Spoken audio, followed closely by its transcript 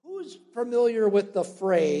familiar with the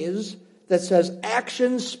phrase that says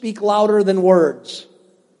actions speak louder than words?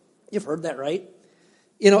 You've heard that, right?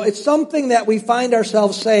 It's something that we find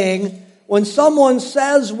ourselves saying when someone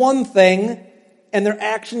says one thing and their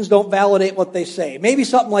actions don't validate what they say. Maybe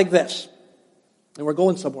something like this. And we're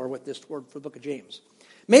going somewhere with this word for the book of James.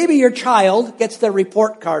 Maybe your child gets their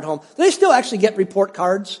report card home. Do they still actually get report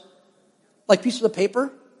cards? Like pieces of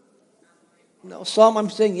paper? No, some I'm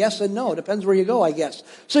saying yes and no. Depends where you go, I guess.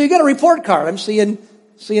 So you get a report card. I'm seeing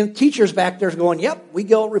teachers back there going, yep, we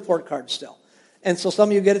get report cards still. And so some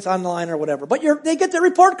of you get it online or whatever. But they get their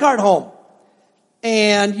report card home.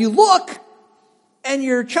 And you look, and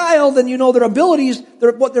your child, and their abilities,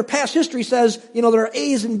 what their past history says, there are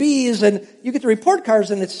A's and B's, and you get the report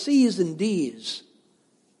cards, and it's C's and D's.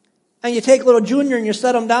 And you take little junior, and you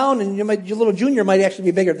set them down, and your little junior might actually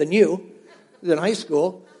be bigger than you, than high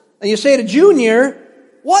school. And you say to junior,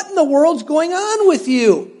 what in the world's going on with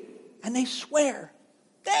you? And they swear,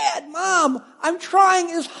 Dad, Mom, I'm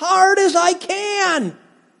trying as hard as I can.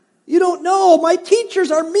 You don't know, my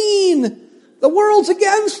teachers are mean. The world's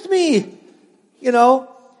against me.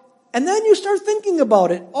 And then you start thinking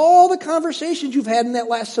about it. All the conversations you've had in that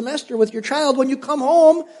last semester with your child when you come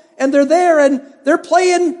home and they're there and they're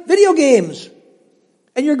playing video games.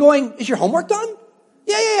 And you're going, is your homework done?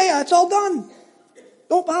 Yeah, it's all done.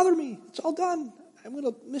 Don't bother me. It's all done. I'm going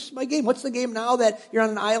to miss my game. What's the game now that you're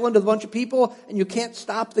on an island with a bunch of people and you can't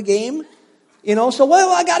stop the game? I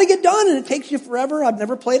got to get done and it takes you forever. I've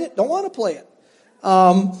never played it. Don't want to play it.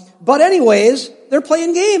 But anyways, they're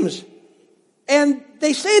playing games. And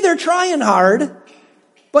they say they're trying hard,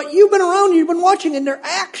 but you've been around, you've been watching, and their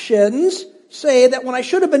actions say that when I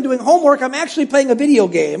should have been doing homework, I'm actually playing a video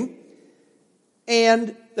game.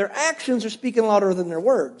 And their actions are speaking louder than their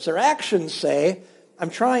words. Their actions say, I'm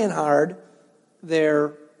trying hard.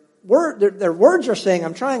 Their words are saying,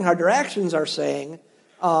 I'm trying hard. Their actions are saying,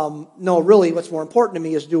 no, really, what's more important to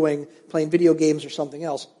me is playing video games or something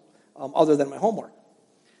else other than my homework.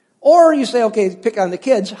 Or you say, okay, pick on the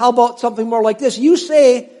kids. How about something more like this? You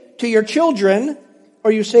say to your children,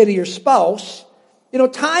 or you say to your spouse,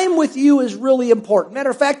 time with you is really important.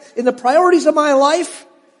 Matter of fact, in the priorities of my life,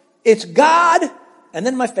 it's God and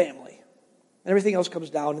then my family. And everything else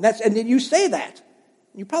comes down. And then you say that.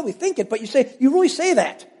 You probably think it, but you really say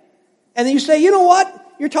that. And then you say, you know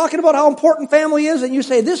what? You're talking about how important family is, and you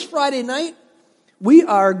say, this Friday night, we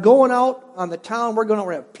are going out on the town. We're going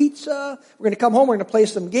to have pizza. We're going to come home. We're going to play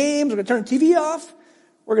some games. We're going to turn the TV off.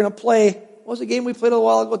 We're going to play, what was the game we played a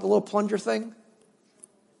while ago with the little plunger thing?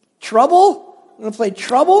 Trouble? We're going to play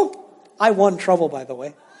Trouble. I won Trouble, by the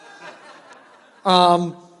way.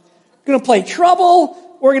 Going to play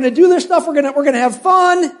Trouble. We're going to do this stuff. We're going to have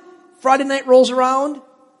fun. Friday night rolls around.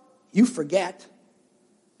 You forget.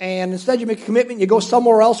 And instead you make a commitment. You go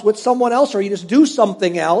somewhere else with someone else, or you just do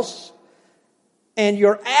something else. And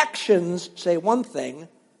your actions say one thing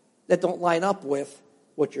that don't line up with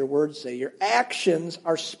what your words say. Your actions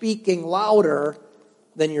are speaking louder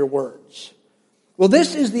than your words. Well,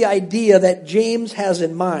 this is the idea that James has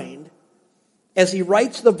in mind as he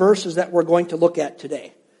writes the verses that we're going to look at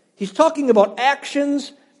today. He's talking about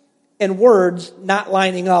actions and words not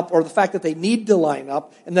lining up, or the fact that they need to line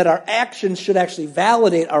up, and that our actions should actually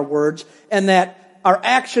validate our words, and that our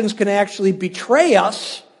actions can actually betray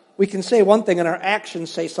us. We can say one thing and our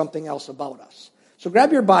actions say something else about us. So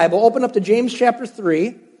grab your Bible, open up to James chapter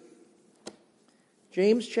 3.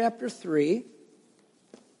 James chapter 3.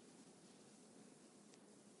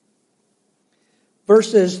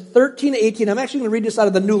 Verses 13 to 18. I'm actually going to read this out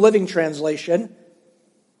of the New Living Translation.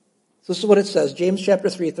 So this is what it says. James chapter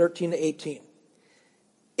 3, 13 to 18.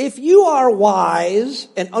 If you are wise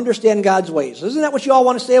and understand God's ways. Isn't that what you all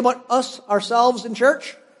want to say about us, ourselves in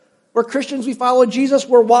church? We're Christians, we follow Jesus,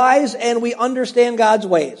 we're wise, and we understand God's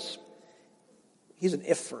ways. He's an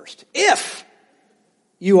if first. If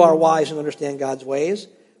you are wise and understand God's ways,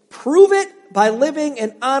 prove it by living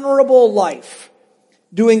an honorable life,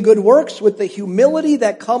 doing good works with the humility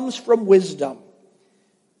that comes from wisdom.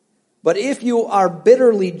 But if you are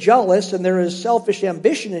bitterly jealous and there is selfish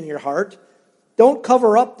ambition in your heart, don't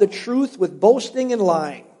cover up the truth with boasting and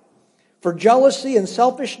lying. For jealousy and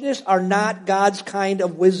selfishness are not God's kind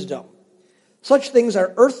of wisdom. Such things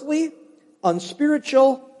are earthly,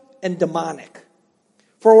 unspiritual, and demonic.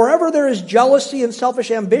 For wherever there is jealousy and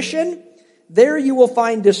selfish ambition, there you will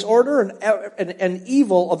find disorder and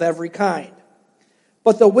evil of every kind.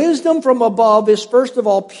 But the wisdom from above is first of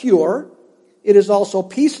all pure. It is also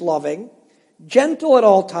peace-loving, gentle at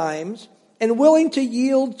all times, and willing to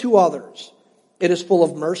yield to others. It is full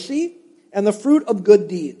of mercy and the fruit of good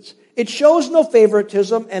deeds. It shows no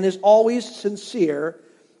favoritism and is always sincere.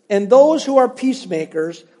 And those who are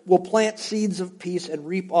peacemakers will plant seeds of peace and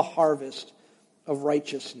reap a harvest of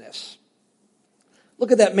righteousness.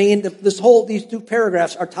 Look at that these two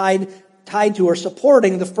paragraphs are tied to or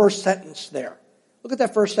supporting the first sentence there. Look at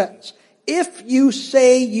that first sentence. If you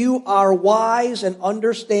say you are wise and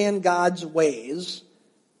understand God's ways,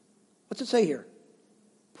 what's it say here?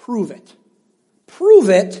 Prove it. Prove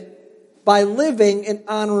it by living an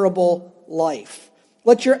honorable life.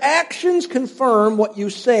 Let your actions confirm what you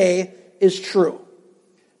say is true.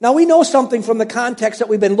 Now we know something from the context that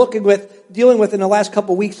we've been dealing with in the last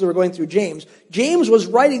couple of weeks that we're going through James. James was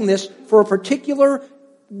writing this for a particular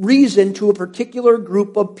reason to a particular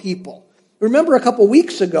group of people. Remember a couple of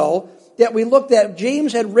weeks ago that we looked at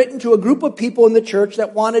James had written to a group of people in the church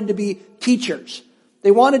that wanted to be teachers. They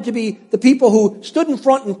wanted to be the people who stood in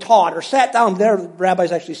front and taught or sat down. Their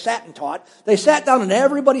rabbis actually sat and taught. They sat down and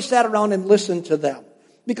everybody sat around and listened to them.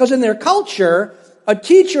 Because in their culture, a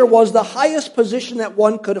teacher was the highest position that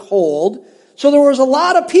one could hold. So there was a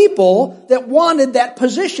lot of people that wanted that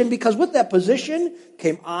position because with that position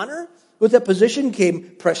came honor. With that position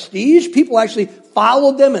came prestige. People actually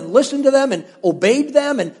followed them and listened to them and obeyed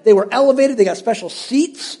them, and they were elevated. They got special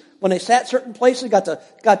seats when they sat certain places,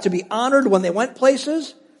 got to be honored when they went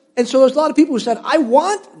places. And so there's a lot of people who said, I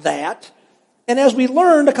want that. And as we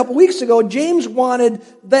learned a couple weeks ago, James wanted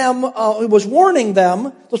them, was warning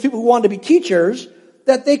them, those people who wanted to be teachers,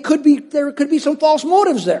 that there could be some false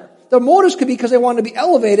motives there. The motives could be because they wanted to be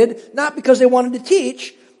elevated, not because they wanted to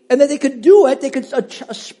teach, and that they could do it, they could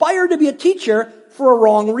aspire to be a teacher for a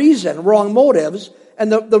wrong reason, wrong motives.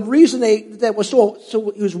 And the reason that was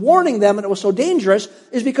so he was warning them and it was so dangerous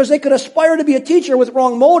is because they could aspire to be a teacher with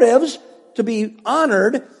wrong motives, to be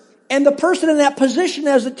honored. And the person in that position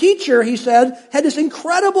as a teacher, he said, had this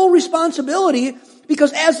incredible responsibility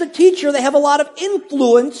because as a teacher, they have a lot of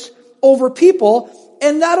influence over people.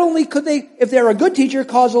 And not only could they, if they were a good teacher,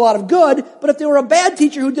 cause a lot of good, but if they were a bad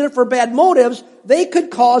teacher who did it for bad motives, they could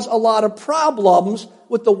cause a lot of problems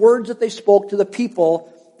with the words that they spoke to the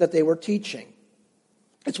people that they were teaching.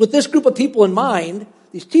 It's with this group of people in mind,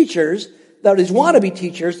 these teachers, these wannabe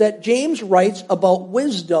teachers, that James writes about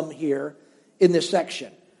wisdom here in this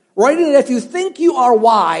section. Writing that if you think you are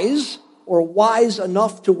wise, or wise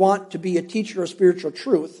enough to want to be a teacher of spiritual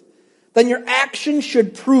truth, then your actions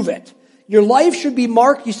should prove it. Your life should be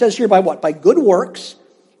marked, he says here, by what? By good works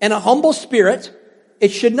and a humble spirit.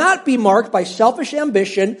 It should not be marked by selfish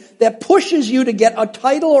ambition that pushes you to get a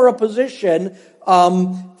title or a position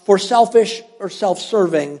for selfish or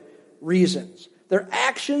self-serving reasons. Their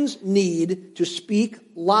actions need to speak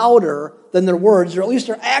louder than their words, or at least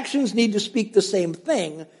their actions need to speak the same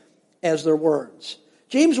thing as their words.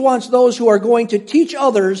 James wants those who are going to teach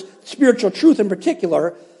others spiritual truth in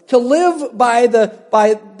particular to live by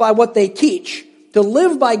what they teach, to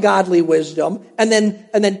live by godly wisdom, and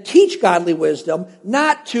then teach godly wisdom,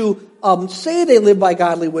 not to say they live by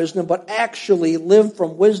godly wisdom, but actually live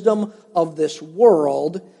from wisdom of this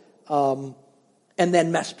world, and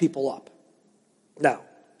then mess people up. Now,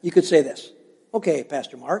 you could say this, okay,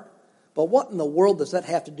 Pastor Mark, but what in the world does that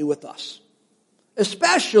have to do with us?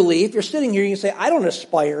 Especially if you're sitting here and you say, I don't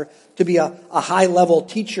aspire to be a high-level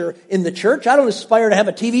teacher in the church. I don't aspire to have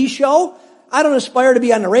a TV show. I don't aspire to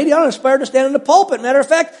be on the radio. I don't aspire to stand in the pulpit. Matter of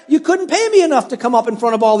fact, you couldn't pay me enough to come up in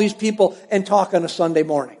front of all these people and talk on a Sunday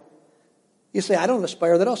morning. You say, I don't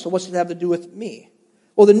aspire to that also. What's it have to do with me?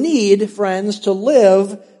 Well, the need, friends, to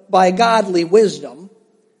live by godly wisdom,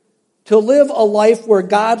 to live a life where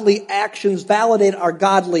godly actions validate our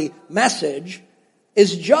godly message,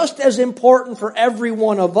 is just as important for every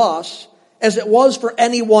one of us as it was for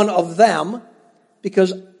any one of them,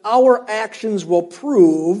 because our actions will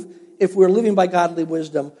prove if we're living by godly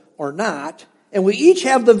wisdom or not. And we each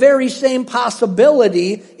have the very same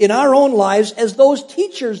possibility in our own lives as those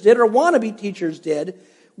teachers did or wannabe teachers did.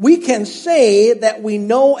 We can say that we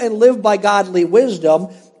know and live by godly wisdom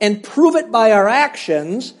and prove it by our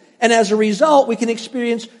actions. And as a result, we can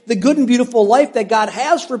experience the good and beautiful life that God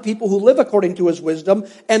has for people who live according to His wisdom.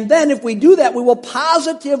 And then if we do that, we will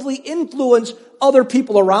positively influence other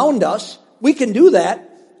people around us. We can do that.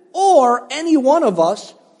 Or any one of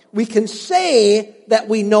us, we can say that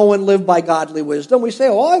we know and live by godly wisdom. We say,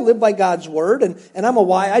 oh, I live by God's word, and I'm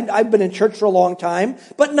I've been in church for a long time,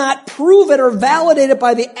 but not prove it or validate it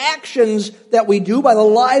by the actions that we do, by the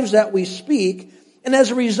lives that we speak. And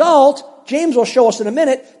as a result, James will show us in a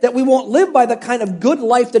minute that we won't live by the kind of good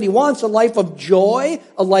life that he wants, a life of joy,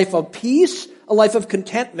 a life of peace, a life of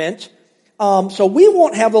contentment. So we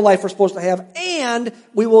won't have the life we're supposed to have, and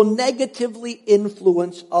we will negatively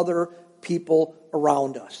influence other people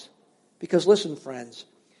around us. Because listen, friends,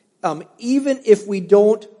 even if we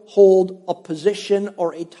don't hold a position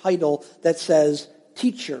or a title that says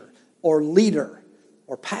teacher or leader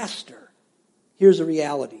or pastor. Here's the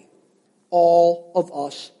reality. All of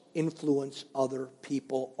us influence other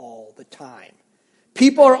people all the time.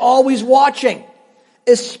 People are always watching,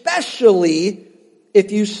 especially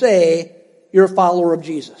if you say you're a follower of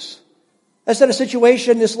Jesus. I had a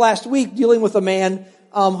situation this last week dealing with a man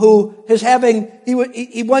who is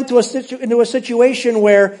he went into a situation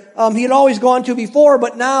where he had always gone to before,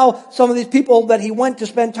 but now some of these people that he went to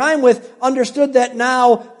spend time with understood that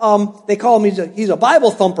now they call him he's a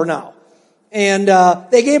Bible thumper now, and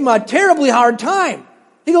they gave him a terribly hard time.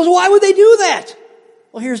 He goes, why would they do that?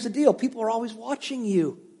 Well, here's the deal: people are always watching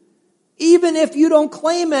you. Even if you don't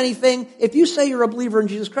claim anything, if you say you're a believer in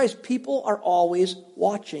Jesus Christ, people are always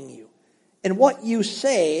watching you. And what you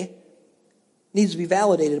say needs to be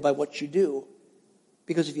validated by what you do.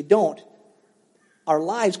 Because if you don't, our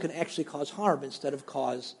lives can actually cause harm instead of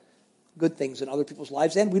cause good things in other people's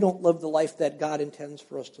lives. And we don't live the life that God intends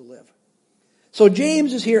for us to live. So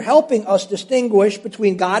James is here helping us distinguish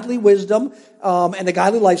between godly wisdom and a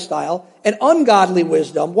godly lifestyle and ungodly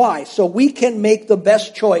wisdom. Why? So we can make the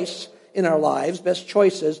best choice in our lives, best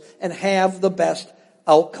choices, and have the best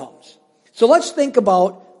outcomes. So let's think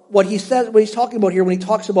about what he says, what he's talking about here when he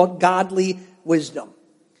talks about godly wisdom.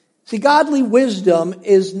 See, godly wisdom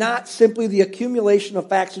is not simply the accumulation of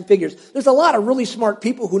facts and figures. There's a lot of really smart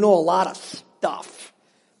people who know a lot of stuff.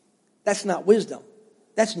 That's not wisdom.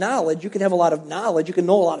 That's knowledge. You can have a lot of knowledge. You can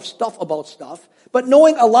know a lot of stuff about stuff. But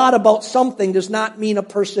knowing a lot about something does not mean a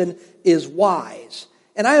person is wise.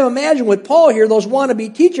 And I imagine with Paul here, those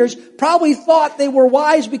wannabe teachers probably thought they were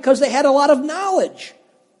wise because they had a lot of knowledge.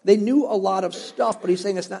 They knew a lot of stuff, but he's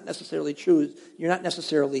saying that's not necessarily true. You're not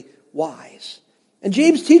necessarily wise. And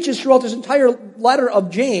James teaches throughout this entire letter of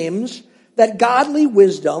James that godly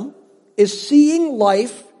wisdom is seeing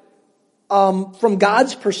life from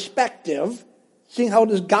God's perspective, seeing how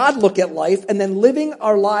does God look at life, and then living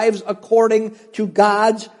our lives according to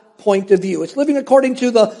God's point of view. It's living according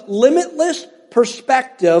to the limitless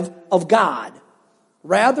perspective of God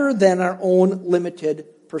rather than our own limited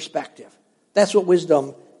perspective. That's what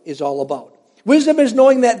wisdom is all about. Wisdom is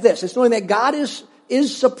knowing that it's knowing that God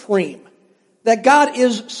is supreme. That God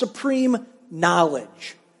is supreme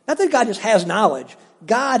knowledge. Not that God just has knowledge.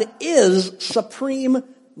 God is supreme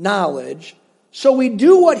knowledge. So we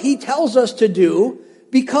do what he tells us to do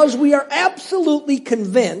because we are absolutely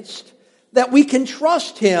convinced that we can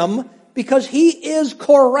trust him because he is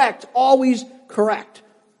correct, always correct.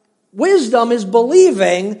 Wisdom is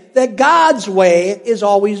believing that God's way is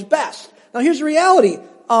always best. Now here's the reality.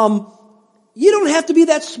 You don't have to be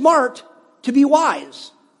that smart to be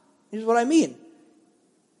wise. Here's what I mean.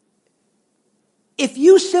 If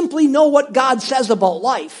you simply know what God says about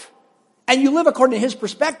life, and you live according to his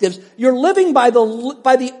perspectives, you're living by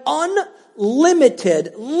the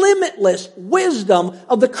unlimited, limitless wisdom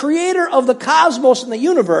of the creator of the cosmos and the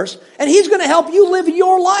universe, and he's going to help you live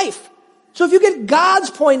your life. So if you get God's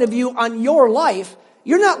point of view on your life,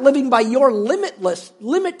 you're not living by your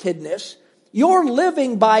limitedness. You're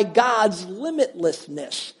living by God's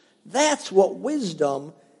limitlessness. That's what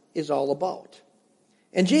wisdom is all about.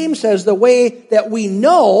 And James says the way that we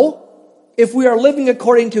know if we are living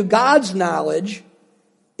according to God's knowledge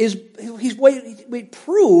is we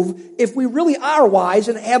prove if we really are wise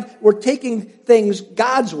and we're taking things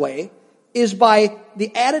God's way is by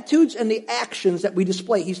the attitudes and the actions that we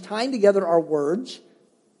display. He's tying together our words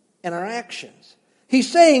and our actions.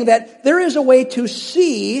 He's saying that there is a way to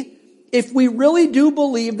see if we really do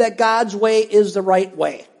believe that God's way is the right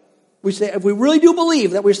way. We say, if we really do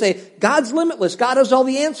believe that we say, God's limitless, God has all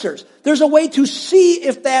the answers, there's a way to see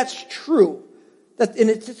if that's true. And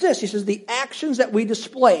it's this, he says, the actions that we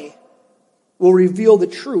display will reveal the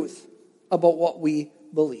truth about what we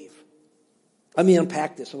believe. Let me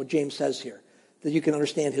unpack this, what James says here, that you can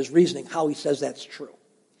understand his reasoning, how he says that's true.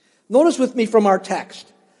 Notice with me from our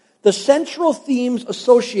text, the central themes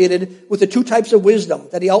associated with the two types of wisdom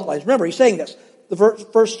that he outlines. Remember, he's saying this. The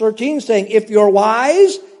verse 13 is saying, if you're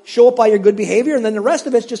wise, show it by your good behavior. And then the rest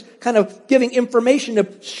of it's just kind of giving information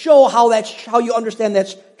to show how you understand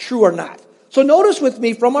that's true or not. So notice with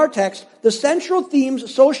me from our text, the central themes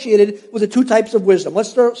associated with the two types of wisdom. Let's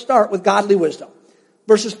start with godly wisdom.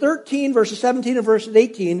 Verses 13, verses 17, and verses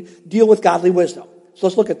 18 deal with godly wisdom. So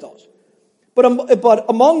let's look at those. But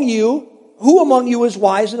among you, who among you is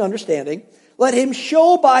wise and understanding? Let him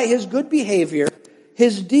show by his good behavior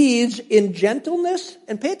his deeds in gentleness.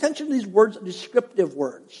 And pay attention to these words, descriptive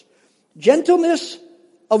words. Gentleness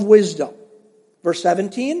of wisdom. Verse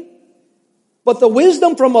 17. But the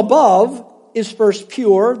wisdom from above is first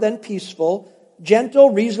pure, then peaceful, gentle,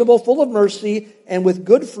 reasonable, full of mercy, and with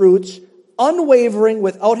good fruits, unwavering,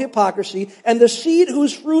 without hypocrisy. And the seed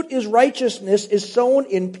whose fruit is righteousness is sown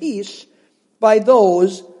in peace by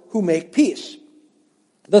those who make peace.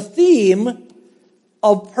 The theme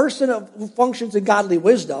of who functions in godly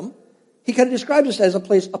wisdom, he kind of describes us as a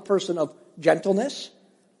person of gentleness,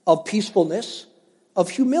 of peacefulness, of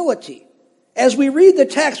humility. As we read the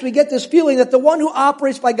text, we get this feeling that the one who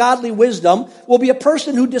operates by godly wisdom will be a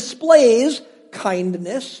person who displays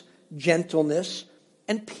kindness, gentleness,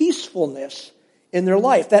 and peacefulness in their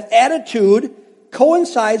life. That attitude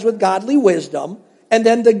coincides with godly wisdom, and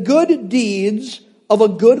then the good deeds of a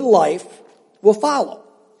good life will follow.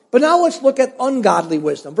 But now let's look at ungodly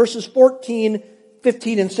wisdom, verses 14,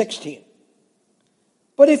 15, and 16.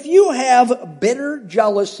 But if you have bitter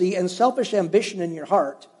jealousy and selfish ambition in your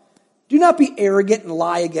heart, do not be arrogant and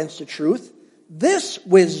lie against the truth. This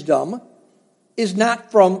wisdom is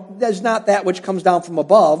not that which comes down from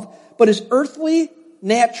above, but is earthly,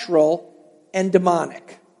 natural, and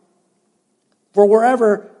demonic. For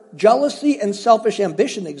wherever jealousy and selfish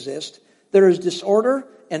ambition exist, there is disorder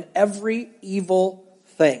and every evil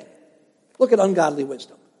thing. Look at ungodly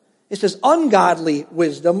wisdom. It says ungodly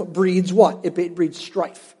wisdom breeds what? It breeds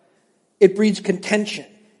strife. It breeds contention.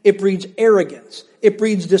 It breeds arrogance. It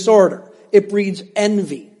breeds disorder. It breeds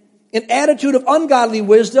envy. An attitude of ungodly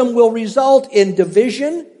wisdom will result in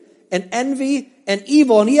division and envy and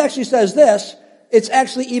evil. And he actually says this, it's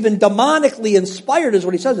actually even demonically inspired is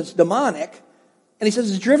what he says. It's demonic. And he says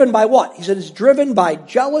it's driven by what? He said it's driven by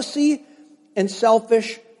jealousy and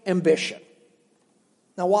selfish ambition.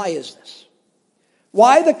 Now, why is this?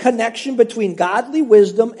 Why the connection between godly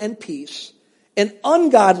wisdom and peace and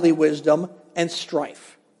ungodly wisdom and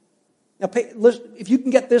strife? Now, listen, if you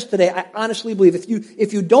can get this today, I honestly believe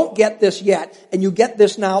if you don't get this yet and you get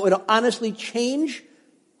this now, it'll honestly change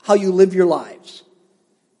how you live your lives.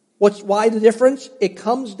 Why the difference? It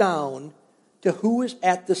comes down to who is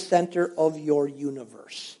at the center of your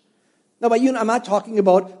universe. Now, I'm not talking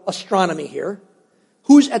about astronomy here.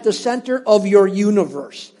 Who's at the center of your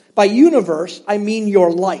universe? By universe, I mean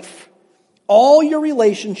your life. All your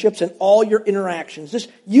relationships and all your interactions. This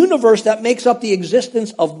universe that makes up the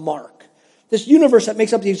existence of Mark. This universe that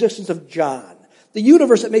makes up the existence of John. The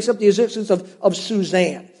universe that makes up the existence of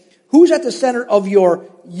Suzanne. Who's at the center of your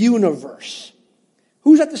universe?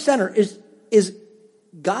 Who's at the center? Is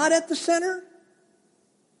God at the center?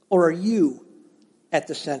 Or are you at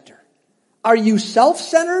the center? Are you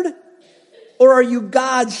self-centered? Or are you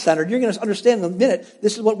God-centered? You're going to understand in a minute,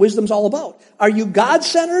 this is what wisdom's all about. Are you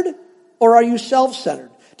God-centered or are you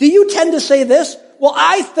self-centered? Do you tend to say this? Well,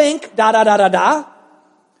 I think da-da-da-da-da.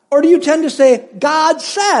 Or do you tend to say, God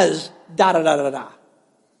says da-da-da-da-da?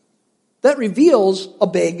 That reveals a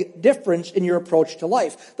big difference in your approach to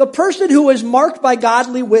life. The person who is marked by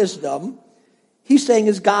godly wisdom, he's saying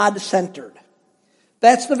is God-centered.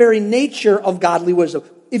 That's the very nature of godly wisdom.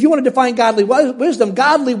 If you want to define godly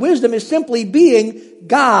wisdom is simply being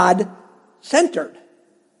God-centered.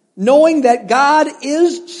 Knowing that God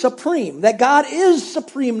is supreme, that God is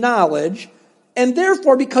supreme knowledge, and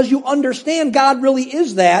therefore, because you understand God really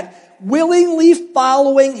is that, willingly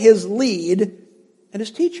following His lead and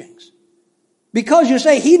His teachings. Because you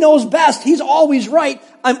say, He knows best, He's always right,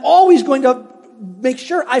 I'm always going to make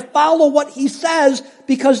sure I follow what He says,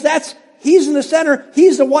 because He's in the center.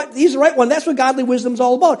 He's the right one. That's what godly wisdom is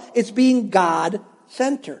all about. It's being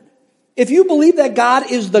God-centered. If you believe that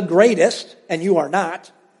God is the greatest, and you are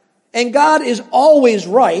not, and God is always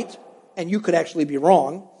right, and you could actually be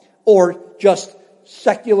wrong, or just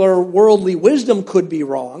secular worldly wisdom could be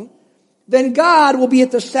wrong, then God will be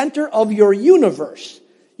at the center of your universe.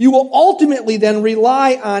 You will ultimately then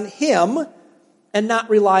rely on Him and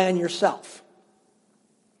not rely on yourself.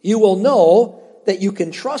 You will know that you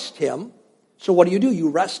can trust Him. So what do? You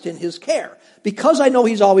rest in His care. Because I know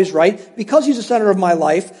He's always right, because He's the center of my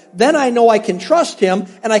life, then I know I can trust Him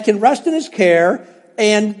and I can rest in His care,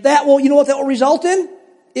 and that will, you know what that will result in?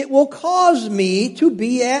 It will cause me to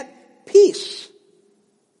be at peace.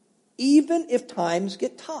 Even if times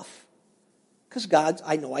get tough. Because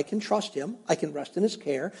I know I can trust Him, I can rest in His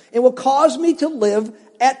care. It will cause me to live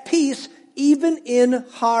at peace even in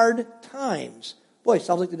hard times. Boy, it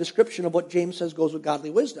sounds like the description of what James says goes with godly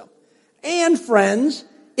wisdom. And friends,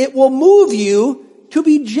 it will move you to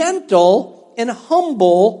be gentle and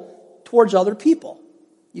humble towards other people.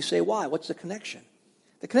 You say, why? What's the connection?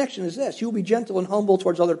 The connection is this. You'll be gentle and humble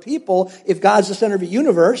towards other people if God's the center of the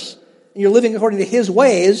universe and you're living according to His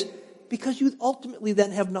ways, because you ultimately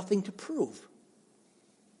then have nothing to prove.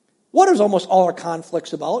 What is almost all our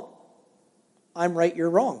conflicts about? I'm right, you're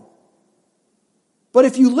wrong. But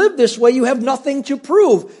if you live this way, you have nothing to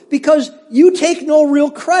prove because you take no real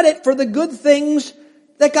credit for the good things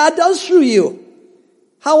that God does through you.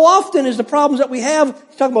 How often is the problems that we have,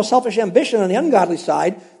 talking about selfish ambition on the ungodly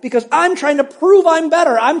side, because I'm trying to prove I'm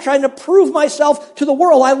better. I'm trying to prove myself to the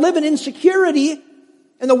world. I live in insecurity,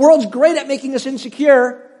 and the world's great at making us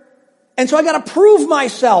insecure. And so I got to prove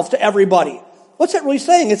myself to everybody. What's that really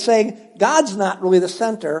saying? It's saying God's not really the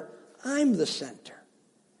center. I'm the center.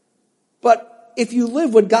 But if you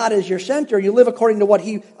live with God as your center, you live according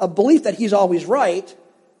to a belief that He's always right,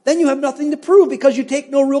 then you have nothing to prove because you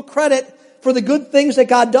take no real credit for the good things that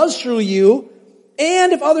God does through you.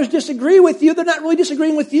 And if others disagree with you, they're not really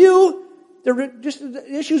disagreeing with you. They're just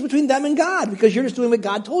issues between them and God because you're just doing what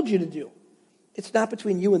God told you to do. It's not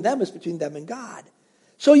between you and them, it's between them and God.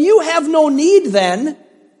 So you have no need then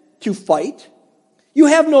to fight. You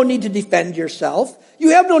have no need to defend yourself.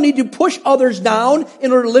 You have no need to push others down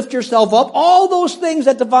in order to lift yourself up. All those things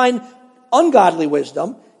that define ungodly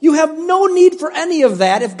wisdom. You have no need for any of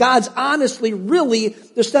that if God's honestly really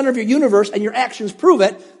the center of your universe and your actions prove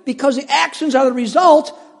it, because the actions are the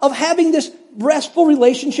result of having this restful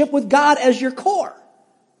relationship with God as your core.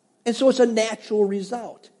 And so it's a natural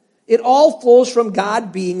result. It all flows from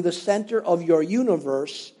God being the center of your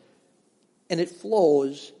universe, and it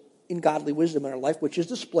flows in godly wisdom in our life, which is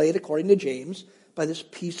displayed, according to James, by this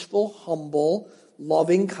peaceful, humble,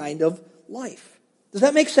 loving kind of life. Does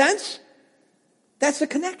that make sense? That's the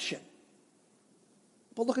connection.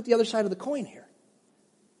 But look at the other side of the coin here.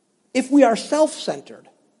 If we are self-centered,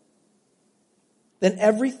 then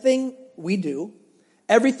everything we do,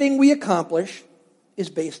 everything we accomplish is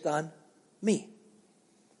based on me.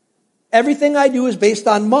 Everything I do is based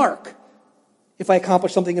on Mark. If I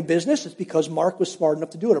accomplish something in business, it's because Mark was smart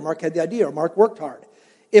enough to do it, or Mark had the idea, or Mark worked hard.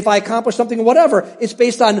 If I accomplish something in whatever, it's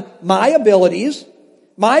based on my abilities,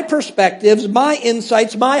 my perspectives, my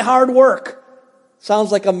insights, my hard work.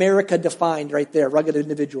 Sounds like America defined right there, rugged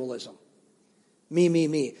individualism. Me, me,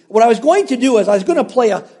 me. What I was going to do is I was going to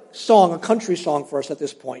play a song, a country song for us at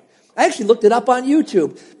this point. I actually looked it up on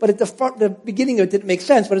YouTube, but at the beginning it didn't make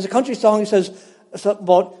sense. But it's a country song. It says something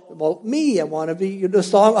about me. I want to be the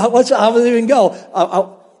song. How does it even go?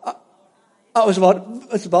 It's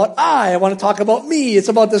about I want to talk about me. It's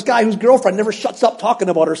about this guy whose girlfriend never shuts up talking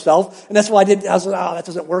about herself. And that's why I was like, that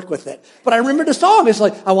doesn't work with it. But I remember the song. It's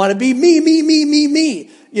like, I want to be me, me, me, me, me,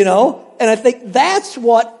 you know? And I think that's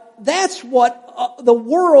what the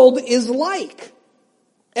world is like.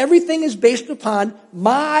 Everything is based upon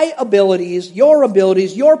my abilities,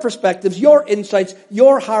 your perspectives, your insights,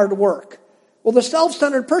 your hard work. Well, the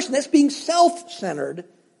self-centered person, that's being self-centered,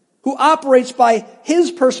 who operates by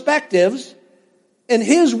his perspectives and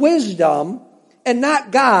his wisdom and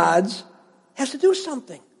not God's, has to do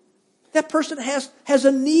something. That person has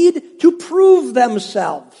a need to prove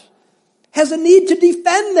themselves, has a need to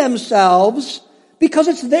defend themselves because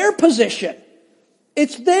it's their position.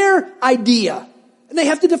 It's their idea. And they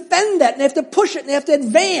have to defend that, and they have to push it, and they have to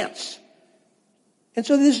advance. And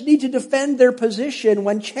so they just need to defend their position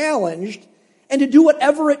when challenged, and to do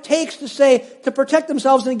whatever it takes to protect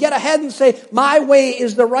themselves and get ahead and say, my way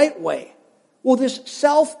is the right way. Well, this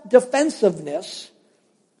self-defensiveness,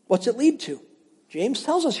 what's it lead to? James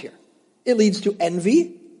tells us here. It leads to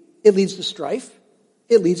envy. It leads to strife.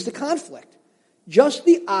 It leads to conflict. Just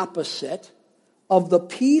the opposite of the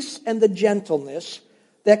peace and the gentleness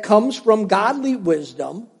that comes from godly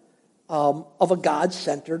wisdom of a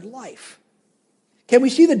God-centered life. Can we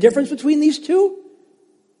see the difference between these two?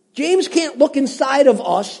 James can't look inside of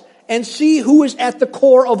us and see who is at the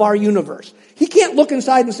core of our universe. He can't look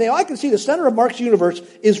inside and say, I can see the center of Mark's universe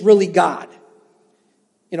is really God.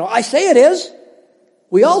 You know, I say it is.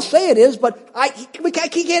 We all say it is, but I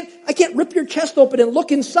can't rip your chest open and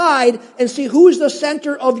look inside and see who's the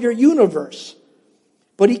center of your universe.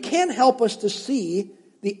 But he can help us to see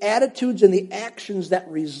the attitudes and the actions that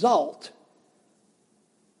result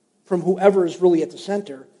from whoever is really at the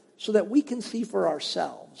center, so that we can see for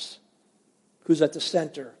ourselves who's at the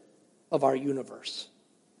center of our universe.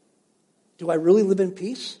 Do I really live in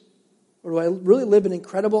peace? Or do I really live in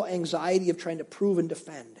incredible anxiety of trying to prove and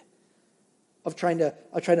defend? Of trying to,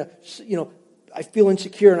 I feel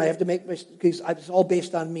insecure and I have to make because it's all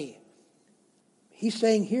based on me. He's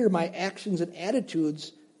saying here, my actions and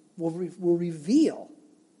attitudes will reveal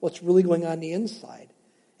what's really going on the inside.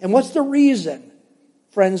 And what's the reason,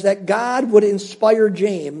 friends, that God would inspire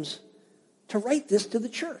James to write this to the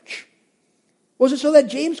church? Was it so that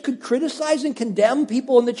James could criticize and condemn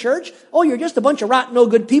people in the church? Oh, you're just a bunch of rotten, no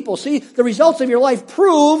good people. See, the results of your life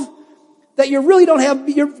prove that you really don't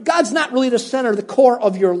have, God's not really the center, the core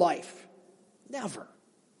of your life. Never.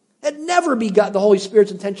 It'd never be God, the Holy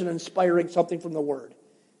Spirit's intention of inspiring something from the Word.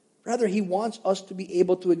 Rather, He wants us to be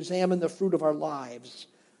able to examine the fruit of our lives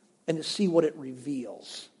and to see what it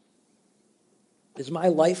reveals. Is my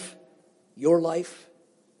life, your life,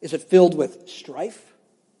 is it filled with strife?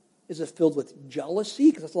 Is it filled with jealousy?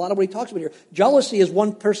 Because that's a lot of what he talks about here. Jealousy is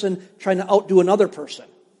one person trying to outdo another person.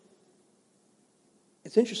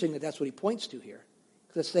 It's interesting that that's what he points to here.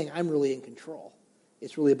 Because it's saying, I'm really in control.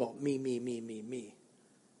 It's really about me, me, me, me, me.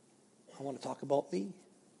 I want to talk about me.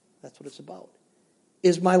 That's what it's about.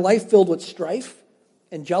 Is my life filled with strife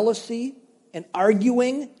and jealousy and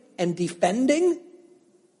arguing and defending?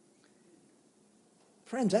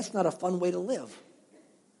 Friends, that's not a fun way to live.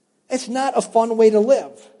 It's not a fun way to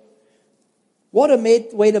live. What a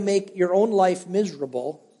way to make your own life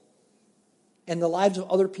miserable and the lives of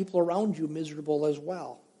other people around you miserable as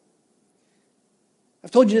well.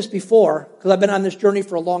 I've told you this before because I've been on this journey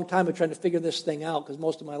for a long time of trying to figure this thing out because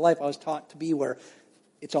most of my life I was taught to be where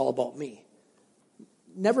it's all about me.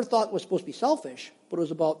 Never thought it was supposed to be selfish, but it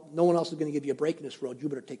was about no one else is going to give you a break in this road. You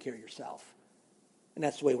better take care of yourself. And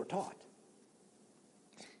that's the way we're taught.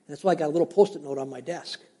 And that's why I got a little Post-it note on my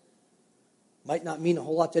desk. Might not mean a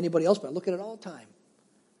whole lot to anybody else, but I look at it all the time.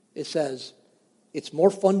 It says, it's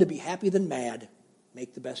more fun to be happy than mad.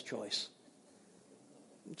 Make the best choice.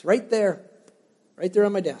 It's right there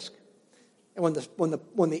on my desk. And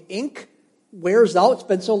when the ink wears out, it's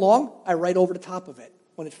been so long, I write over the top of it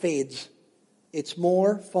when it fades. It's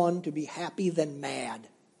more fun to be happy than mad.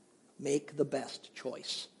 Make the best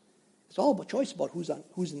choice. It's all about choice about who's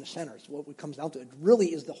in the center. It's what it comes down to. It really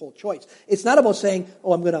is the whole choice. It's not about saying,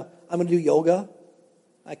 "Oh, I'm gonna do yoga."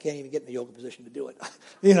 I can't even get in the yoga position to do it.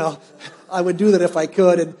 I would do that if I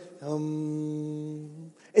could.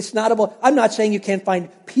 And it's not about. I'm not saying you can't find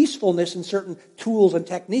peacefulness in certain tools and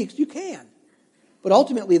techniques. You can, but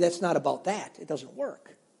ultimately, that's not about that. It doesn't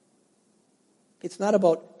work. It's not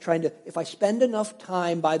about trying to. If I spend enough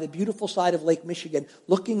time by the beautiful side of Lake Michigan,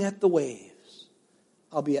 looking at the waves,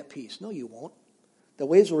 I'll be at peace. No, you won't. The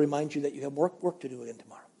waves will remind you that you have work to do again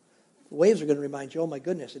tomorrow. The waves are going to remind you, oh my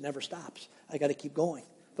goodness, it never stops. I got to keep going.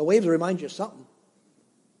 The waves will remind you of something.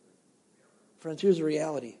 Friends, here's the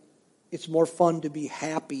reality. It's more fun to be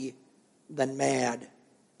happy than mad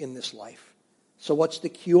in this life. So what's the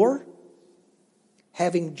cure?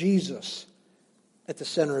 Having Jesus at the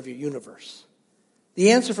center of your universe.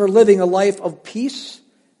 The answer for living a life of peace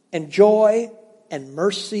and joy and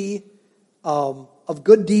mercy, of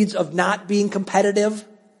good deeds, of not being competitive,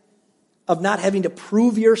 of not having to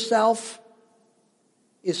prove yourself,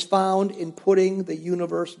 is found in putting the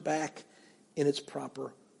universe back in its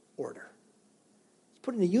proper order. It's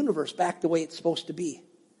putting the universe back the way it's supposed to be.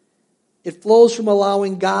 It flows from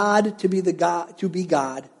allowing God to be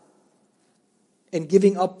God and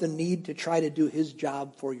giving up the need to try to do His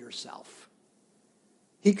job for yourself.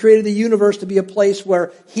 He created the universe to be a place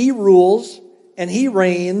where He rules and He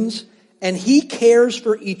reigns and He cares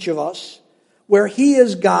for each of us, where He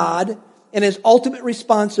is God and His ultimate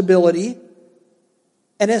responsibility.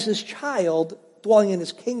 And as His child, dwelling in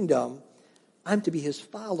His kingdom, I'm to be His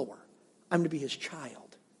follower. I'm to be His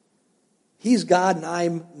child. He's God and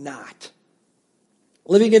I'm not.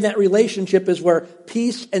 Living in that relationship is where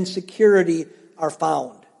peace and security are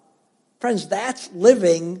found. Friends, that's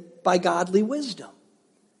living by godly wisdom.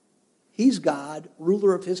 He's God,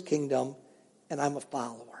 ruler of His kingdom, and I'm a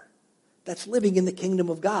follower. That's living in the kingdom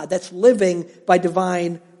of God. That's living by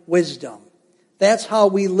divine wisdom. That's how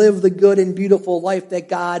we live the good and beautiful life that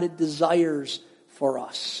God desires for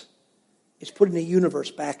us. It's putting the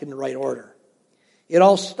universe back in the right order. It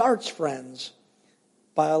all starts, friends,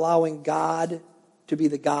 by allowing God to be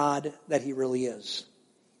the God that He really is.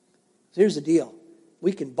 So here's the deal.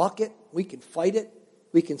 We can buck it. We can fight it.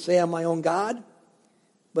 We can say I'm my own God.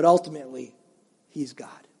 But ultimately, He's God.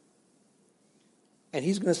 And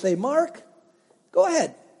He's going to say, Mark, go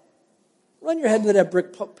ahead. Run your head into that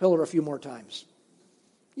brick pillar a few more times.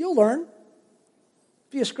 You'll learn.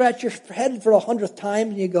 If you scratch your head for 100th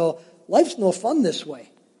time and you go, life's no fun this way,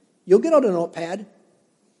 you'll get out a notepad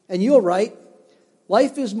and you'll write,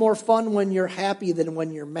 life is more fun when you're happy than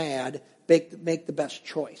when you're mad. Make the best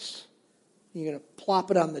choice. You're going to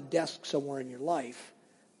plop it on the desk somewhere in your life.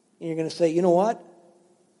 And you're going to say, you know what?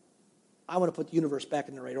 I want to put the universe back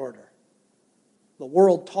in the right order. The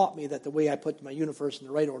world taught me that the way I put my universe in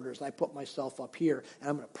the right order is I put myself up here and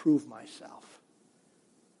I'm going to prove myself.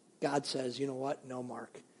 God says, you know what? No,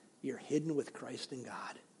 Mark, you're hidden with Christ in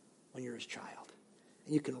God when you're His child.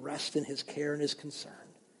 And you can rest in His care and His concern.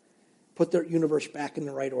 Put the universe back in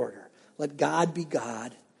the right order. Let God be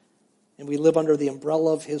God. And we live under the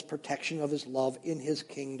umbrella of His protection, of His love in His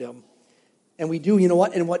kingdom. And we do, you know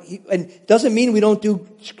what? And it doesn't mean we don't do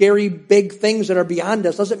scary big things that are beyond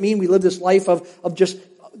us. Doesn't mean we live this life of just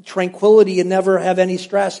tranquility and never have any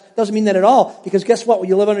stress. Doesn't mean that at all. Because guess what? When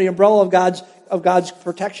you live under the umbrella of God's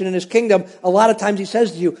protection in His kingdom, a lot of times He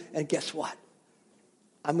says to you, and guess what?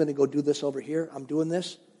 I'm going to go do this over here. I'm doing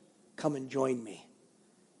this. Come and join me.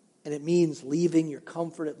 And it means leaving your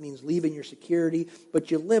comfort. It means leaving your security.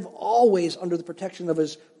 But you live always under the protection of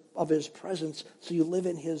His presence. So you live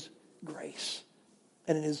in His grace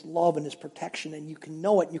and in His love and His protection. And you can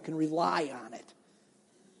know it and you can rely on it.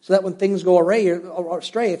 So that when things go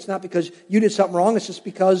astray, it's not because you did something wrong. It's just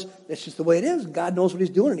because it's just the way it is. And God knows what He's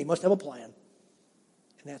doing and He must have a plan. And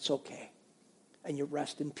that's okay. And you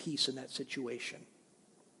rest in peace in that situation.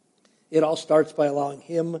 It all starts by allowing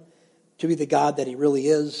Him to be the God that He really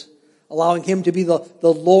is. Allowing Him to be the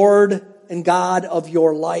Lord and God of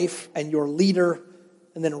your life and your leader.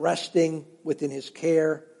 And then resting within His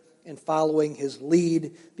care and following His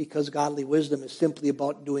lead, because godly wisdom is simply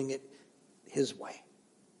about doing it His way.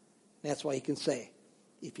 And that's why He can say,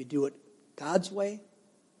 if you do it God's way,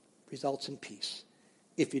 it results in peace.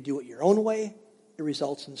 If you do it your own way, it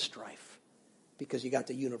results in strife, because you got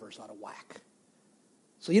the universe out of whack.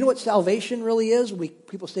 So you know what salvation really is? When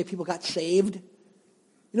people say people got saved, you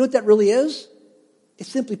know what that really is? It's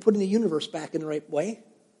simply putting the universe back in the right way.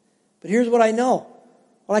 But here's what I know.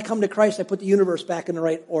 When I come to Christ, I put the universe back in the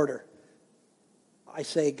right order. I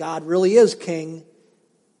say, God really is king.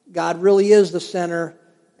 God really is the center.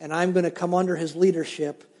 And I'm going to come under His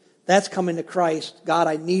leadership. That's coming to Christ. God,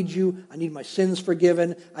 I need you. I need my sins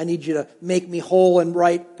forgiven. I need you to make me whole and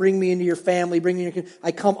right. Bring me into your family. Bring me into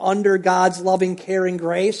I come under God's loving, caring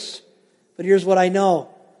grace. But here's what I know.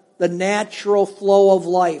 The natural flow of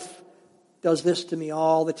life does this to me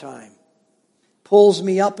all the time. Pulls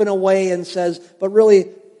me up in a way and says, but really,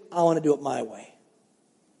 I want to do it my way.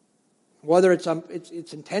 Whether it's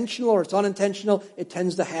intentional or it's unintentional, it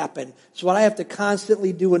tends to happen. So what I have to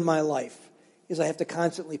constantly do in my life is I have to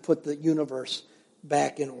constantly put the universe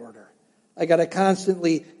back in order. I got to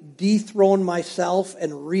constantly dethrone myself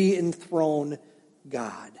and re-enthrone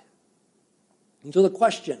God. And so the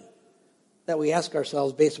question that we ask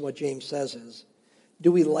ourselves based on what James says is,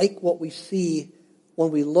 do we like what we see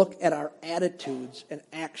when we look at our attitudes and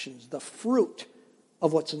actions, the fruit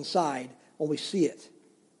of what's inside when we see it?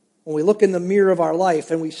 When we look in the mirror of our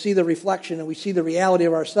life and we see the reflection and we see the reality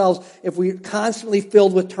of ourselves, if we're constantly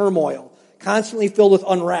filled with turmoil, constantly filled with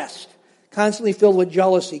unrest, constantly filled with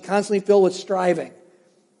jealousy, constantly filled with striving,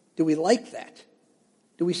 do we like that?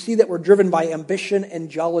 Do we see that we're driven by ambition and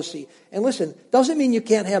jealousy? And listen, doesn't mean you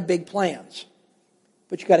can't have big plans,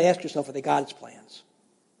 but you got to ask yourself, are they God's plans?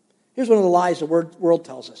 Here's one of the lies the world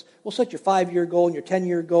tells us. Well, set your 5-year goal and your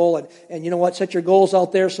 10-year goal, and you know what? Set your goals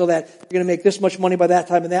out there so that you're going to make this much money by that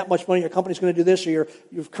time and that much money. Your company's going to do this, or your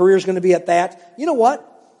career's going to be at that. You know what?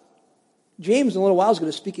 James in a little while is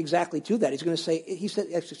going to speak exactly to that. He's going to say, he says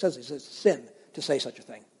it's sin to say such a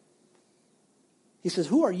thing. He says,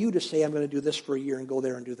 who are you to say I'm going to do this for a year and go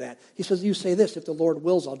there and do that? He says, you say this, if the Lord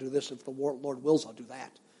wills, I'll do this. If the Lord wills, I'll do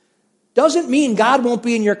that. Doesn't mean God won't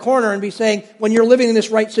be in your corner and be saying, when you're living in this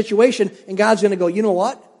right situation, and God's going to go, you know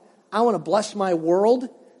what? I want to bless my world,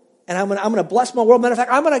 and I'm going to bless my world. Matter of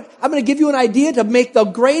fact, I'm going to give you an idea to make the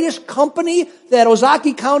greatest company that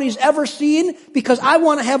Ozaukee County's ever seen, because I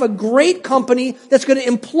want to have a great company that's going to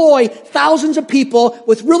employ thousands of people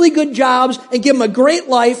with really good jobs and give them a great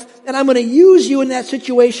life. And I'm going to use you in that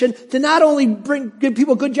situation to not only give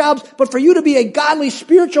people good jobs, but for you to be a godly,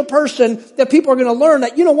 spiritual person that people are going to learn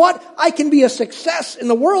that, you know what? I can be a success in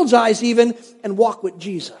the world's eyes even and walk with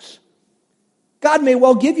Jesus. God may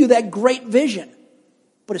well give you that great vision,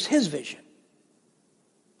 but it's His vision.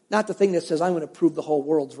 Not the thing that says, I'm going to prove the whole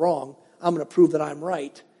world's wrong. I'm going to prove that I'm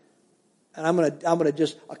right. And I'm going to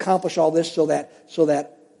just accomplish all this so that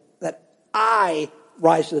I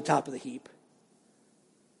rise to the top of the heap.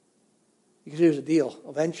 Because here's the deal.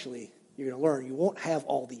 Eventually, you're going to learn you won't have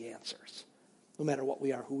all the answers, no matter what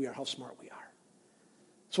we are, who we are, how smart we are.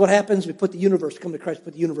 So what happens? We put the universe, come to Christ,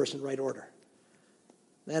 put the universe in right order.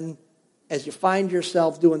 Then, as you find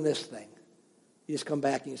yourself doing this thing, you just come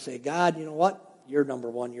back and you say, God, you know what? You're number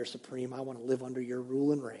one. You're supreme. I want to live under your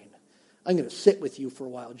rule and reign. I'm going to sit with you for a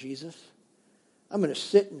while, Jesus. I'm going to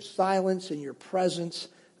sit in silence in your presence.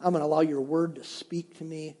 I'm going to allow your word to speak to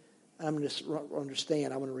me. I'm going to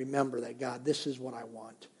understand. I'm going to remember that, God, this is what I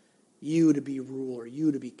want. You to be ruler.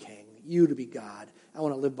 You to be king. You to be God. I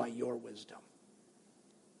want to live by your wisdom.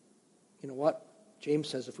 You know what? James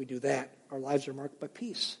says if we do that, our lives are marked by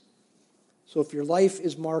peace. So if your life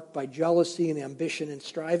is marked by jealousy and ambition and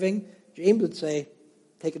striving, James would say,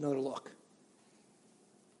 take another look.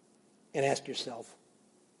 and ask yourself,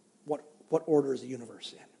 what order is the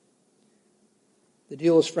universe in? The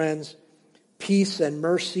deal is, friends, peace and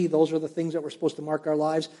mercy, those are the things that we're supposed to mark our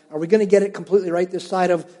lives. Are we going to get it completely right this side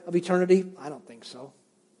of eternity? I don't think so.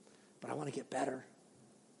 But I want to get better.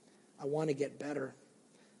 I want to get better.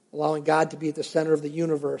 Allowing God to be at the center of the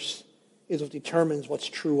universe is what determines what's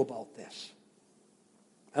true about this.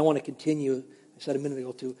 I want to continue, I said a minute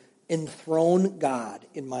ago, to enthrone God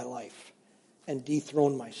in my life and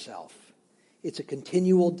dethrone myself. It's a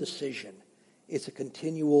continual decision. It's a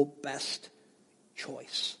continual best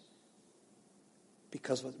choice.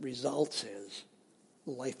 Because what results is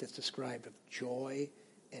a life that's described of joy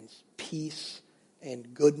and peace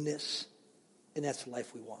and goodness, and that's the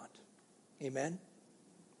life we want. Amen?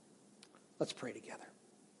 Let's pray together.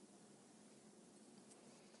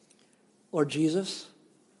 Lord Jesus,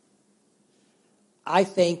 I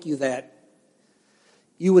thank you that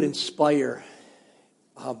you would inspire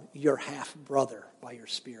your half-brother by your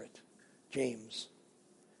Spirit, James,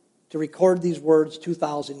 to record these words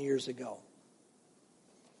 2,000 years ago.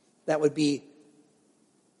 That would be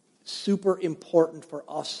super important for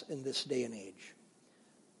us in this day and age.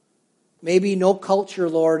 Maybe no culture,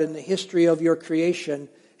 Lord, in the history of your creation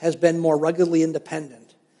has been more ruggedly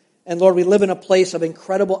independent. And Lord, we live in a place of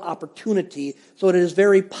incredible opportunity, so it is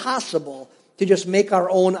very possible to just have our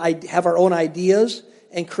own ideas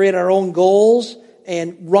and create our own goals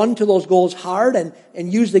and run to those goals hard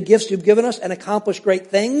and use the gifts you've given us and accomplish great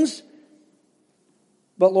things.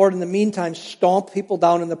 But Lord, in the meantime, stomp people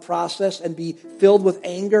down in the process and be filled with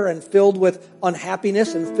anger and filled with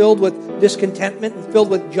unhappiness and filled with discontentment and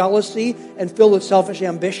filled with jealousy and filled with selfish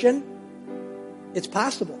ambition. It's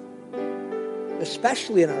possible,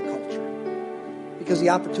 especially in our culture, because the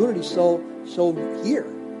opportunity is so here.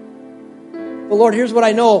 But Lord, here's what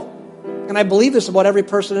I know, and I believe this about every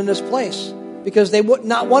person in this place, because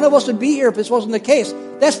not one of us would be here if this wasn't the case.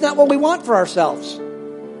 That's not what we want for ourselves.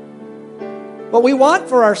 What we want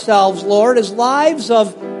for ourselves, Lord, is lives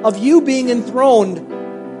of you being enthroned,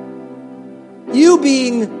 you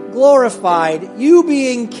being glorified, you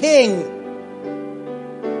being king.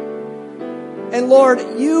 And Lord,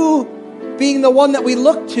 you being the one that we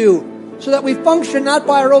look to so that we function not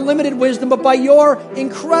by our own limited wisdom, but by your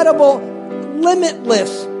incredible,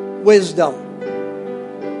 limitless wisdom.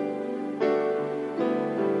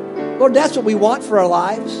 Lord, that's what we want for our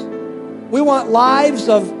lives. We want lives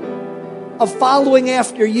of following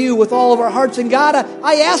after you with all of our hearts. And God,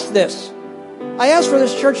 I ask this. I ask for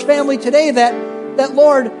this church family today that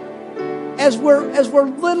Lord, as we're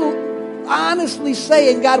little honestly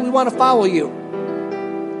saying, God, we want to follow you,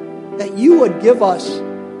 that you would give us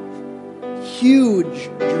huge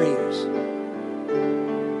dreams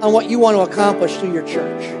on what you want to accomplish through your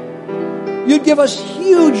church. You'd give us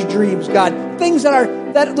huge dreams, God, things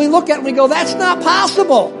that we look at and we go, that's not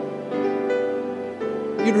possible.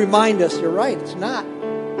 You'd remind us, you're right, it's not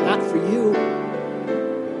for you,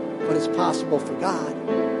 but it's possible for God.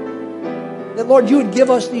 That, Lord, you would give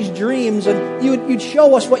us these dreams and you'd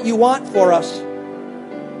show us what you want for us.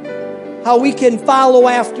 How we can follow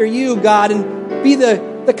after you, God, and be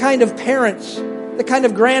the kind of parents, the kind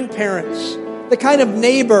of grandparents, the kind of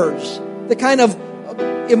neighbors, the kind of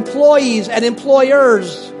employees and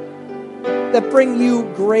employers that bring you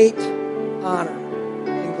great honor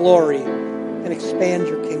and glory and expand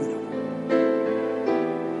your kingdom.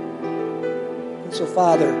 And so,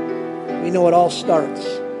 Father, we know it all starts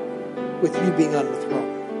with you being on the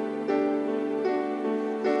throne.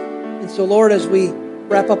 And so, Lord, as we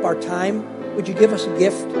wrap up our time, would you give us a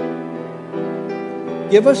gift?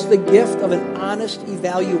 Give us the gift of an honest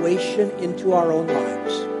evaluation into our own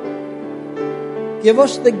lives. Give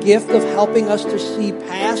us the gift of helping us to see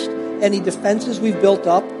past any defenses we've built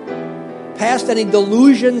up, past any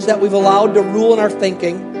delusions that we've allowed to rule in our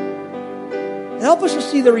thinking, and help us to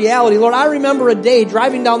see the reality. Lord, I remember a day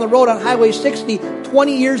driving down the road on Highway 60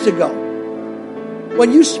 20 years ago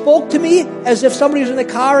when you spoke to me as if somebody was in the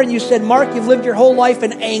car and you said, Mark, you've lived your whole life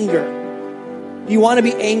in anger. Do you want to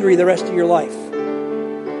be angry the rest of your life?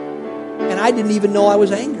 And I didn't even know I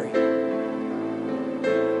was angry.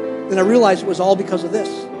 Then I realized it was all because of this.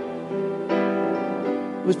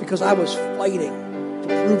 It was because I was fighting to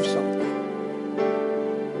prove something.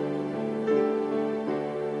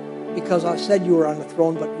 Because I said you were on the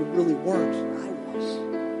throne, but you really weren't. I was.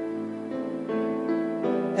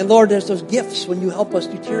 And Lord, there's those gifts when you help us.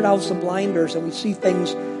 You tear down some blinders and we see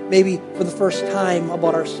things maybe for the first time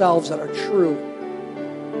about ourselves that are true.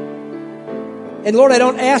 And Lord, I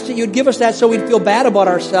don't ask that you'd give us that so we'd feel bad about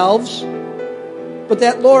ourselves, but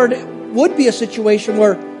that, Lord, would be a situation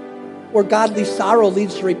where godly sorrow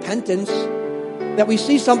leads to repentance That we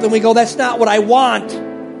see something, we go, that's not what I want.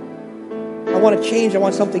 I want to change. I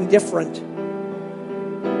want something different.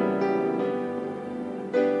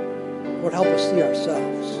 Lord, help us see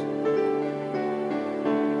ourselves.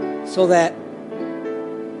 So that,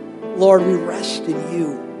 Lord, we rest in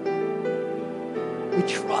you. We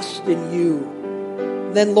trust in you.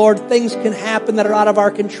 Then, Lord, things can happen that are out of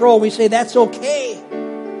our control. We say, that's okay.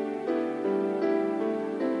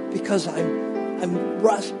 Because I'm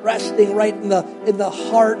resting right in the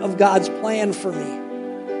heart of God's plan for me.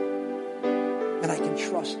 And I can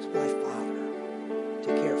trust my Father to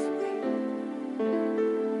care for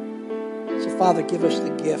me. So, Father, give us the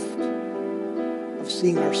gift of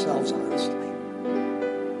seeing ourselves honestly.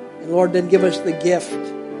 And Lord, then give us the gift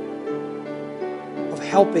of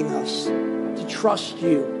helping us to trust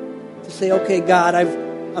you, to say, okay, God,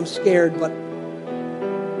 I'm scared, but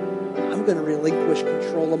I'm going to relinquish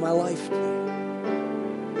control of my life to you.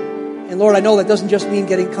 And Lord, I know that doesn't just mean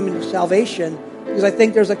coming to salvation, because I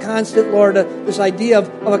think there's a constant, Lord, this idea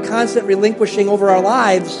of a constant relinquishing over our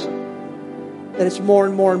lives, that it's more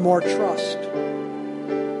and more and more trust.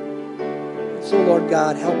 And so, Lord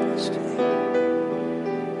God, help us today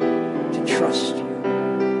to trust you,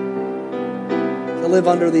 to live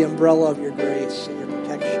under the umbrella of your grace and your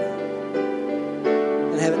protection,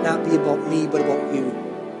 and have it not be about me, but about you.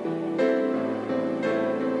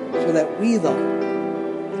 So that we, though,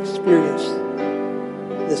 experience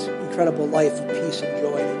this incredible life of peace and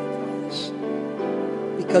joy that you promise.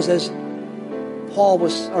 Because as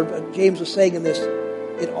James was saying in this,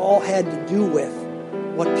 it all had to do with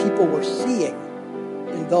what people were seeing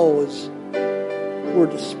in those who were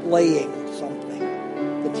displaying something.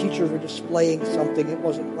 The teachers were displaying something. It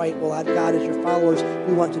wasn't right. Well, God, as your followers,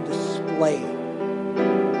 we want to display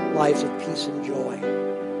lives of peace and joy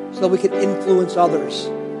so that we can influence others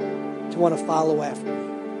to want to follow after you.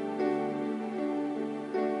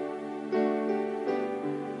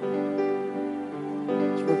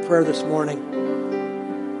 So we're in prayer this morning,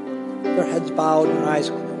 their heads bowed and their eyes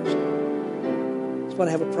closed. Just want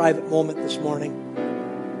to have a private moment this morning.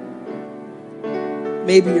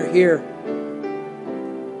 Maybe you're here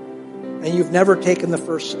and you've never taken the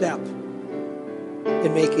first step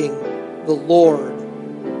in making the Lord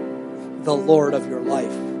of your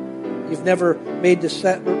life. You've never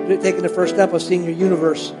taken the first step of seeing your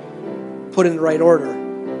universe put in the right order,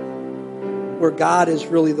 where God is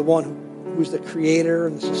really the one who's the creator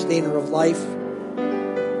and the sustainer of life.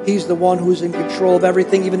 He's the one who's in control of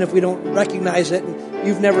everything, even if we don't recognize it. And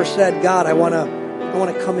you've never said, God, I want to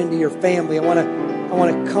come into your family. I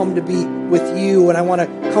want to come to be with you, and I want to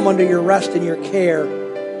come under your rest and your care.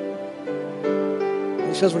 And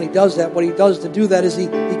he says when he does that, what he does to do that is he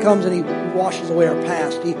comes and he washes away our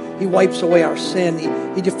past. He wipes away our sin.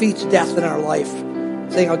 He defeats death in our life,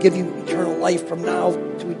 saying, I'll give you eternal life from now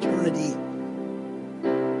to eternity.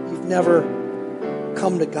 You've never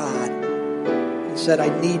come to God and said, I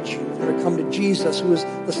need you. You've never come to Jesus, who is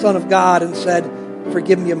the Son of God, and said,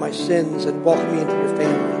 forgive me of my sins and welcome me into your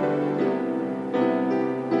family.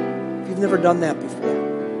 If you've never done that before,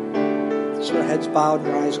 just with our heads bowed and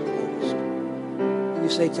our eyes closed, and you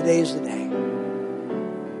say, today's the day.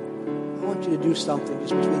 I want you to do something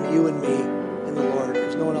just between you and me and the Lord,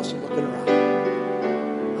 because no one else is looking around.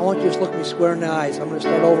 I want you to just look me square in the eyes. I'm going to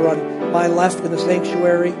start over on my left in the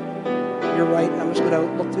sanctuary. Your right. I'm just going to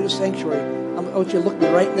look through the sanctuary. I want you to look me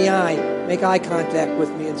right in the eye, make eye contact with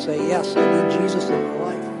me, and say, yes, I need Jesus in my life.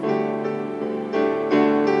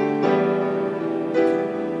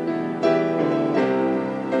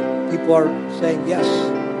 People are saying yes.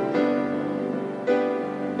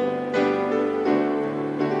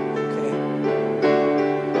 Okay.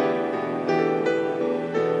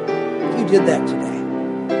 If you did that today,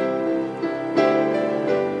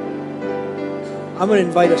 I'm going to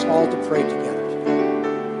invite us all to pray together today.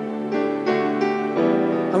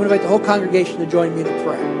 I'm going to invite the whole congregation to join me in a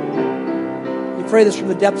prayer. You pray this from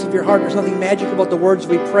the depths of your heart. There's nothing magic about the words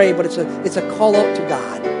we pray, but it's a call out to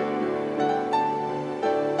God.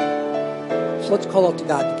 So let's call out to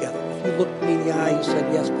God together. If you looked me in the eye, you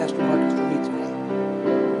said, yes, Pastor Mark, it's for me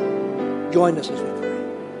today. Join us as we pray.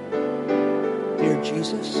 Dear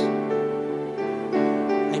Jesus,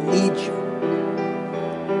 I need you.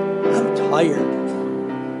 I'm tired.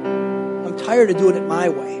 I'm tired of doing it my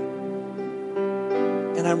way.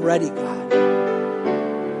 And I'm ready, God,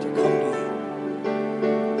 to come to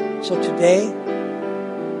you. So today,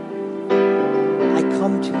 I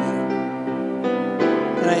come to you.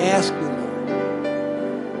 And I ask you,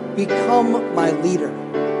 Lord, become my leader.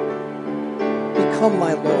 Become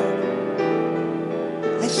my Lord.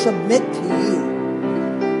 I submit to you.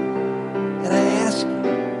 And I ask you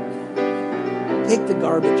Take the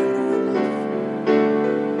garbage out of my life.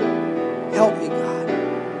 Help me, God,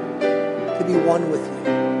 to be one with you.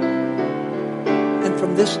 And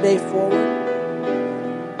from this day forward,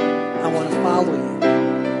 I want to follow you.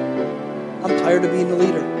 I'm tired of being the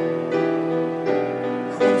leader.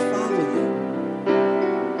 I want to follow you.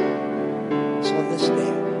 So on this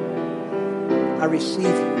day, I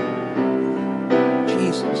receive you,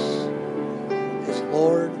 Jesus, as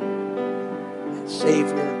Lord and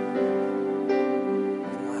Savior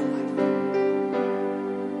for my life.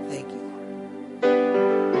 Thank you, Lord.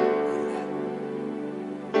 Amen.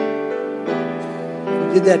 If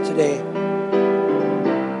you did that today,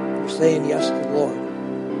 you're saying yes to the Lord.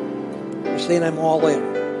 You're saying I'm all in.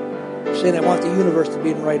 You're saying I want the universe to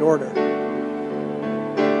be in right order.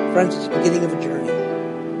 Friends, it's the beginning of a journey.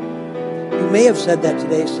 You may have said that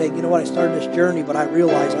today, saying, you know what, I started this journey, but I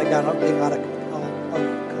realized I got something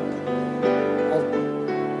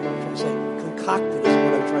concocted is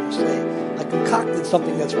what I'm trying to say. I concocted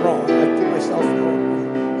something that's wrong. I put myself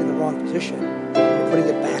in the wrong position. I'm putting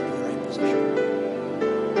it back in the right position.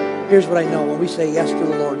 Here's what I know. When we say yes to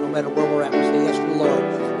the Lord, no matter where we're at, we say yes to the Lord.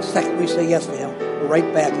 The second we say yes to Him, we're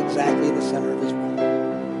right back exactly in the center of His will.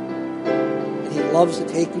 And He loves to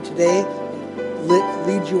take you today,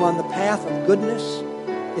 lead you on the path of goodness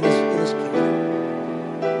in His kingdom.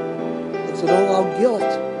 And so don't allow guilt.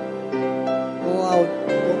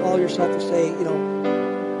 Don't allow yourself to say,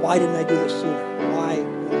 why didn't I do this sooner? Why?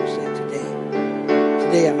 You say today.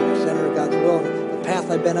 Today I'm in the center of God's will. And the path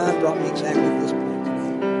I've been on brought me exactly to this point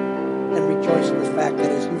today. And rejoice in the fact that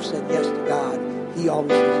as you've said yes to God, He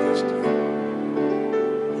always says yes to you.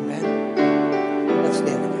 Amen? Let's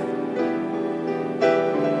stand together.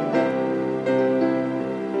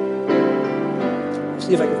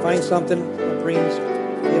 See if I can find something. My brain's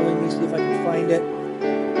failing me. See if I can find it.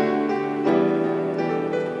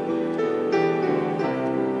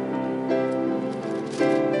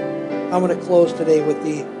 I'm going to close today with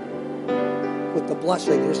the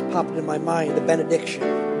blessing that just popped in my mind, the benediction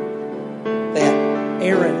that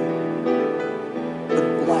Aaron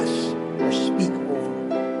would bless or speak over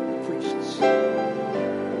priests.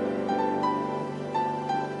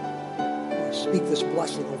 Speak this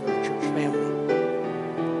blessing over our church family.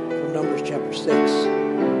 Numbers chapter 6.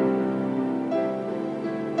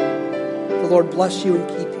 The Lord bless you and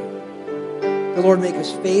keep you. The Lord make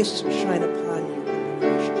His face shine upon you and be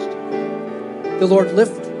gracious to you. The Lord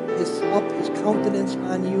lift up His countenance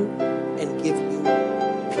on you and give you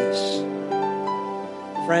peace.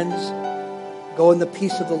 Friends, go in the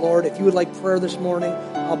peace of the Lord. If you would like prayer this morning,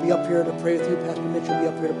 I'll be up here to pray with you. Pastor Mitch will be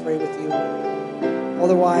up here to pray with you.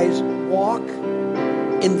 Otherwise, walk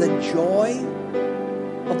in the joy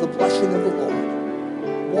of the blessing of the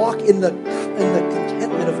Lord. Walk in the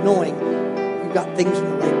contentment of knowing you've got things in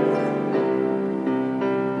the right order.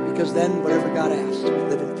 Because then, whatever God asks, we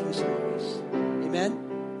live in peace and